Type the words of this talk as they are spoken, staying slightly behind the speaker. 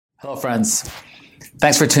Hello, friends.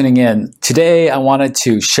 Thanks for tuning in. Today, I wanted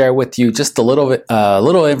to share with you just a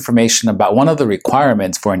little information about one of the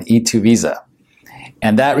requirements for an E-2 visa.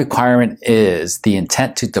 And that requirement is the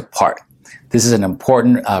intent to depart. This is an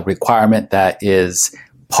important requirement that is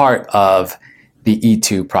part of the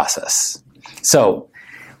E-2 process. So,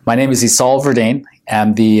 my name is Attorney Verdin.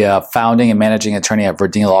 I'm the founding and managing attorney at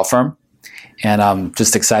Verdin Law Firm. And I'm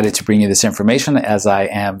just excited to bring you this information, as I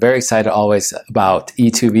am very excited always about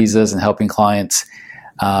E-2 visas and helping clients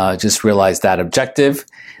just realize that objective.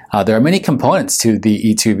 There are many components to the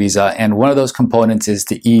E-2 visa, and one of those components is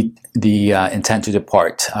the intent to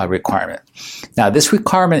depart requirement. Now, this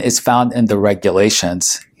requirement is found in the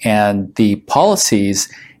regulations, and the policies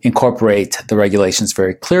incorporate the regulations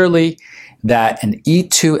very clearly that an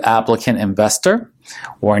E-2 applicant investor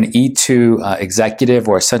or an E-2 executive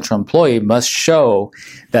or essential employee must show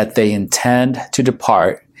that they intend to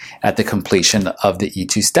depart at the completion of the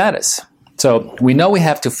E-2 status. So we know we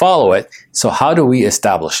have to follow it. So how do we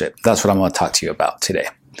establish it? That's what I'm going to talk to you about today.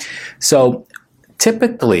 So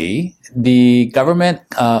typically, the government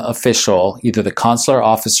official, either the consular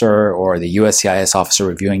officer or the USCIS officer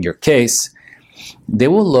reviewing your case, they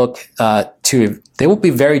will they will be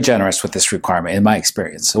very generous with this requirement in my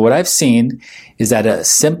experience. So what I've seen is that a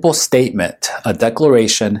simple statement, a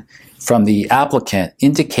declaration from the applicant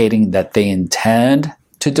indicating that they intend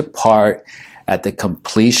to depart at the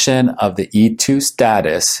completion of the E-2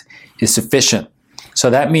 status is sufficient. So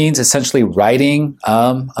that means essentially writing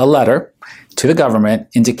a letter to the government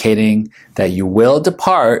indicating that you will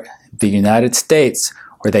depart the United States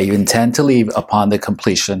or that you intend to leave upon the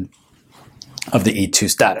completion of the E-2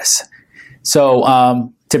 status.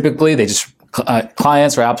 So typically,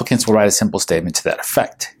 clients or applicants will write a simple statement to that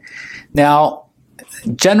effect. Now,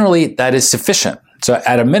 generally, that is sufficient. So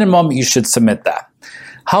at a minimum, you should submit that.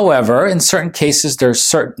 However, in certain cases,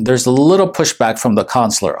 there's a little pushback from the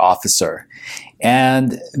consular officer,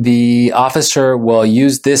 and the officer will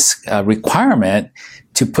use this requirement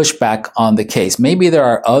to push back on the case. Maybe there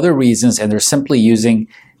are other reasons, and they're simply using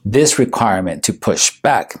this requirement to push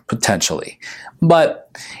back, potentially.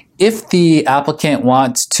 But if the applicant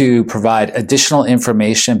wants to provide additional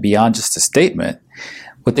information beyond just a statement,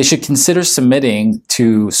 what they should consider submitting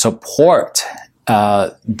to support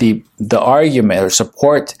the argument or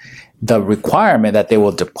support the requirement that they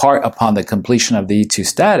will depart upon the completion of the E-2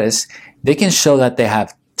 status, they can show that they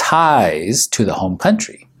have ties to the home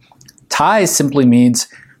country. Ties simply means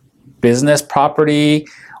business property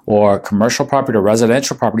or commercial property or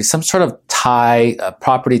residential property. Some sort of tie,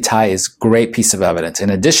 property tie is a great piece of evidence. In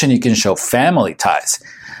addition, you can show family ties,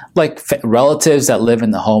 like relatives that live in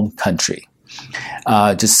the home country.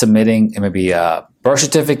 Just submitting maybe a birth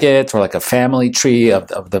certificate or like a family tree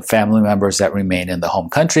of the family members that remain in the home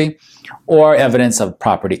country, or evidence of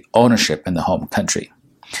property ownership in the home country.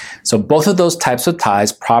 So both of those types of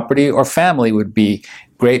ties, property or family, would be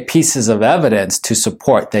great pieces of evidence to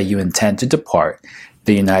support that you intend to depart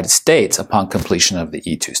the United States upon completion of the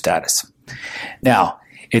E-2 status. Now,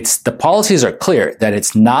 the policies are clear that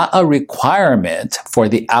it's not a requirement for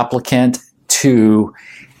the applicant to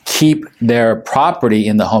keep their property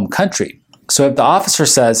in the home country. So if the officer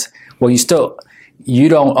says, well, you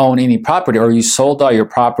don't own any property, or you sold all your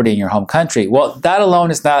property in your home country, well, that alone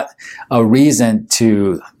is not a reason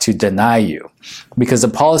to deny you, because the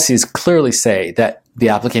policies clearly say that the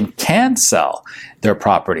applicant can sell their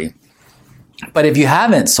property. But if you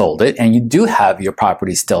haven't sold it and you do have your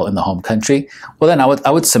property still in the home country, well, then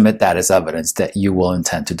I would submit that as evidence that you will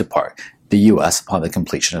intend to depart the U.S. upon the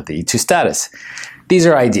completion of the E-2 status. These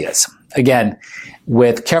are ideas. Again,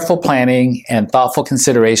 with careful planning and thoughtful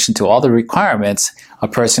consideration to all the requirements, a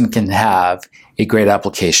person can have a great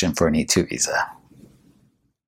application for an E-2 visa.